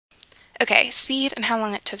Okay, speed and how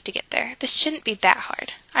long it took to get there. This shouldn't be that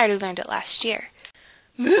hard. I already learned it last year.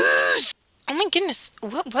 Moose! Oh my goodness,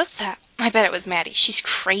 what was that? I bet it was Maddie. She's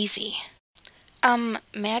crazy.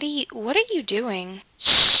 Maddie, what are you doing?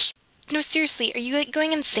 Shh! No, seriously, are you like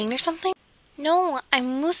going insane or something? No,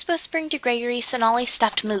 I'm moose whispering to Gregory Sonali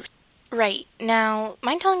stuffed moose. Right, now,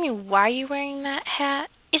 mind telling me why you're wearing that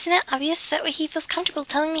hat? Isn't it obvious that way he feels comfortable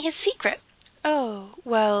telling me his secret? Oh,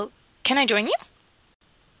 well, can I join you?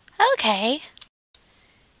 Okay.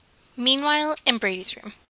 Meanwhile, in Brady's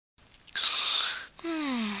room.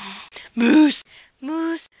 Moose!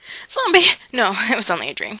 Moose! Zombie! No, it was only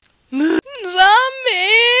a dream. Moose!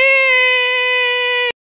 Zombie!